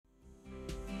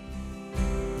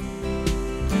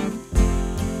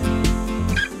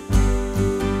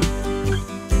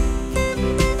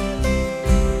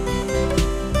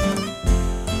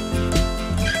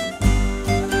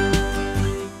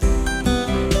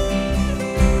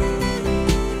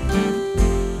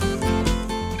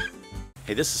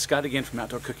Hey, this is Scott again from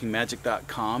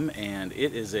OutdoorCookingMagic.com, and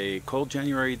it is a cold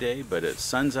January day, but it's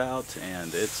sun's out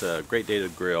and it's a great day to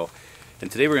grill.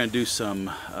 And today we're going to do some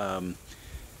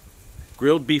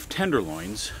grilled beef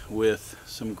tenderloins with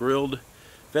some grilled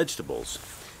vegetables.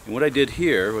 And what I did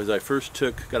here was I first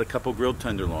got a couple grilled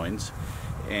tenderloins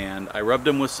and I rubbed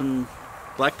them with some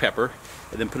black pepper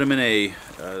and then put them in a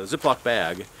Ziploc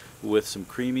bag with some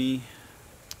creamy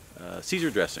Caesar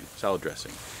dressing, salad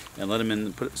dressing, and let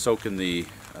them soak in the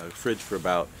fridge for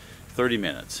about 30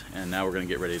 minutes. And now we're going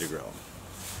to get ready to grill.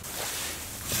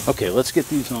 Okay, let's get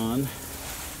these on.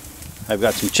 I've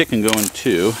got some chicken going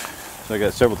too, so I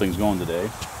got several things going today.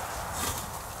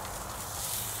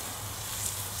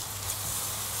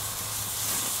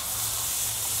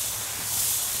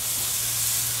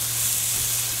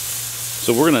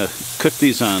 So we're going to cook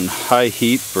these on high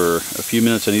heat for a few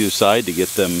minutes on either side to get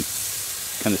them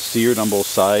kind of seared on both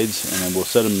sides, and then we'll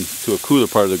set them to a cooler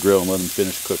part of the grill and let them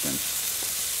finish cooking.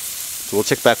 So we'll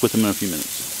check back with them in a few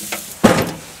minutes.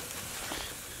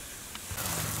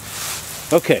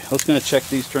 Okay, let's going to check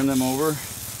these, turn them over.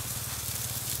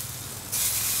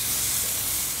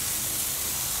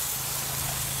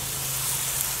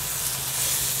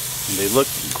 And they look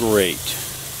great.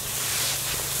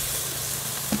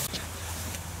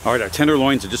 Alright, our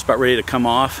tenderloins are just about ready to come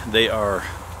off. They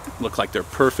look like they're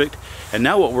perfect. And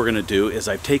now what we're going to do is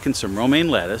I've taken some romaine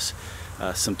lettuce,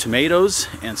 some tomatoes,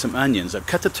 and some onions. I've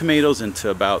cut the tomatoes into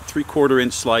about 3/4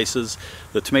 inch slices,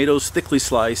 the tomatoes thickly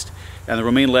sliced, and the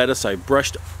romaine lettuce I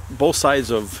brushed both sides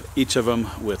of each of them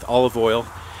with olive oil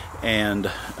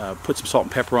and put some salt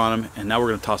and pepper on them, and now we're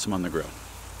going to toss them on the grill.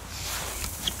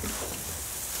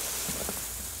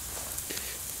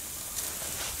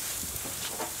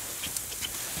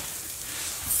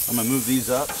 I'm going to move these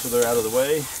up so they're out of the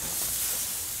way.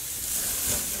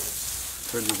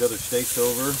 Turn these other steaks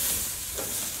over.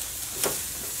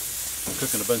 I'm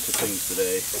cooking a bunch of things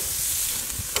today.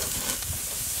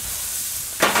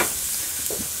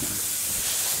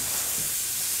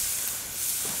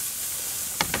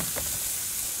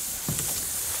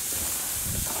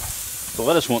 The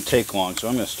lettuce won't take long, so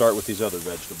I'm going to start with these other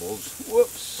vegetables.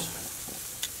 Whoops!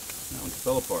 That one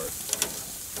fell apart.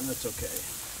 And that's okay.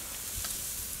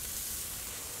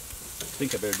 I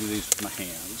think I better do these with my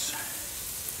hands.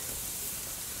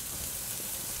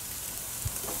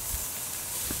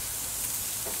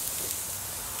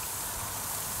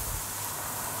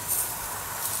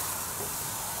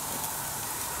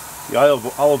 The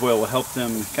olive oil will help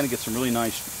them kind of get some really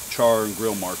nice char and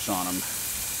grill marks on them.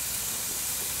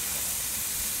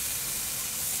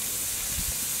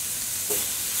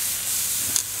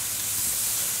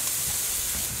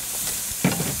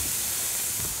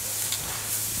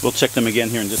 We'll check them again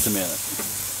here in just a minute.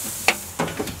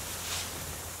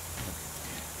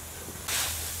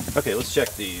 Okay, let's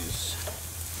check these.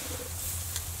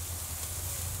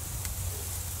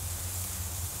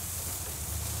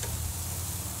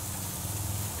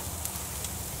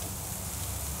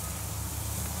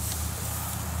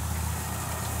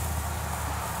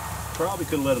 Probably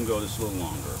could let them go just a little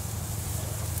longer.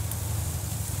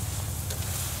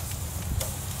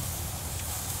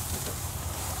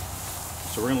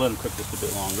 So we're going to let them cook just a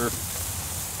bit longer.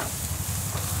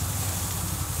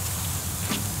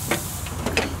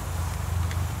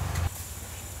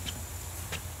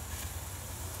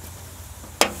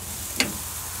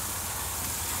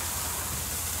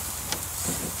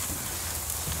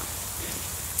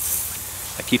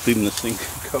 I keep leaving this thing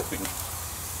going.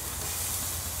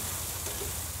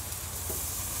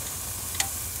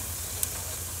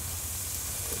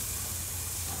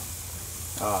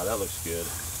 Ah, that looks good.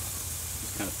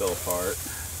 Just kind of fell apart.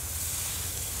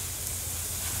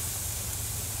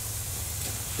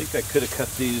 I think I could have cut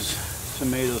these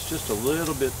tomatoes just a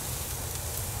little bit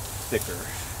thicker.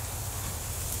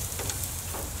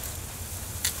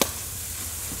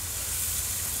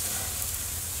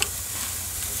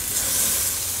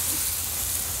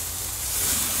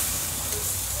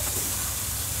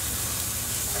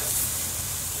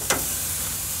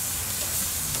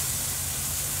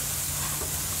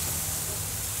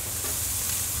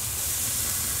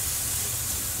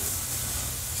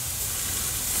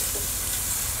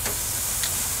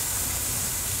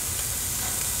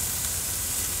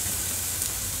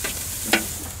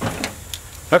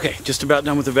 Okay, just about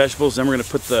done with the vegetables. Then we're going to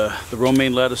put the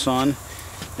romaine lettuce on.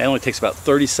 That only takes about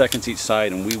 30 seconds each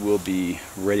side and we will be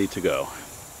ready to go.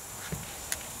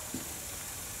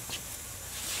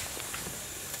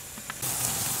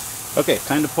 Okay,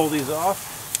 time to pull these off.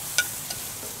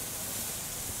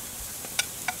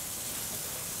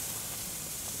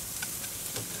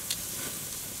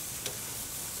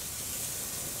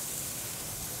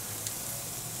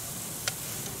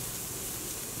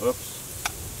 Whoops,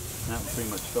 that one pretty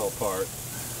much fell apart.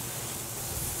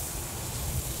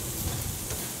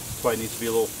 That's why it needs to be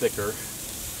a little thicker.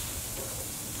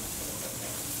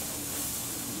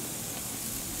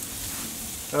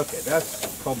 Okay,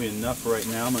 that's probably enough right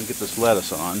now. I'm going to get this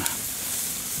lettuce on.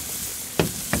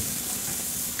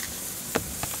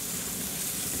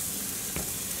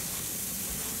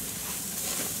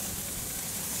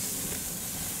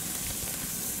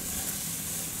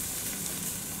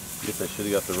 I guess I should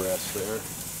have got the rest there.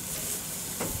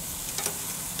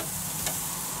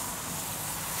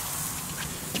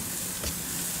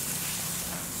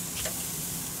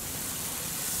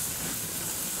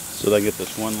 So that I get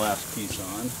this one last piece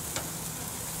on.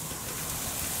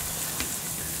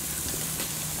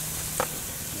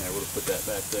 Yeah, we'll put that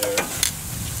back there.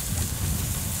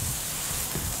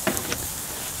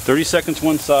 30 seconds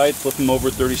one side, flip them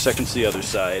over, 30 seconds the other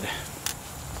side.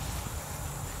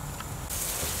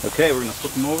 Okay, we're going to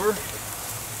flip them over.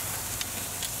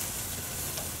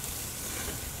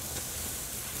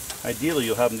 Ideally,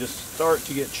 you'll have them just start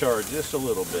to get charred just a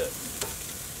little bit,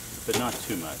 but not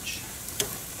too much.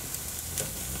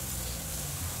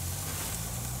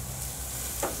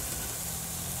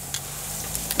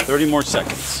 "30 more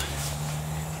seconds.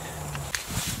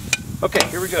 Okay,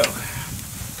 here we go.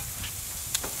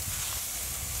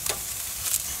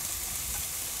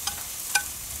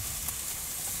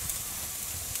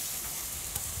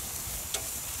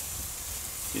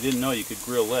 You didn't know you could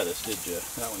grill lettuce, did you?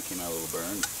 That one came out a little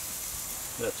burned.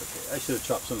 That's okay. I should have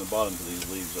chopped some of the bottoms of these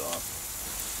leaves off.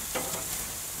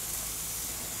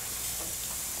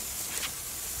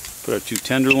 Put our 2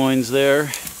 tenderloins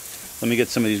there. Let me get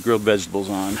some of these grilled vegetables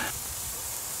on.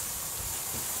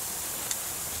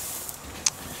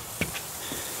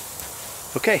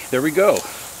 Okay, there we go.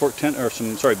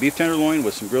 Beef tenderloin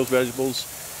with some grilled vegetables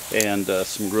and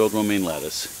some grilled romaine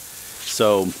lettuce.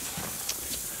 So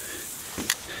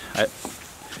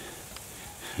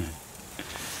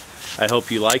I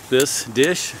hope you like this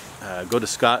dish. Go to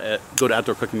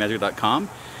outdoorcookingmagic.com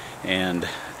and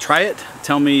try it.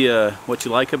 Tell me what you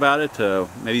like about it.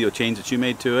 Maybe a change that you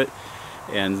made to it,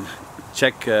 and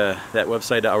check our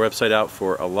website out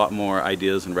for a lot more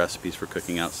ideas and recipes for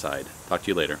cooking outside. Talk to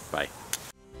you later. Bye.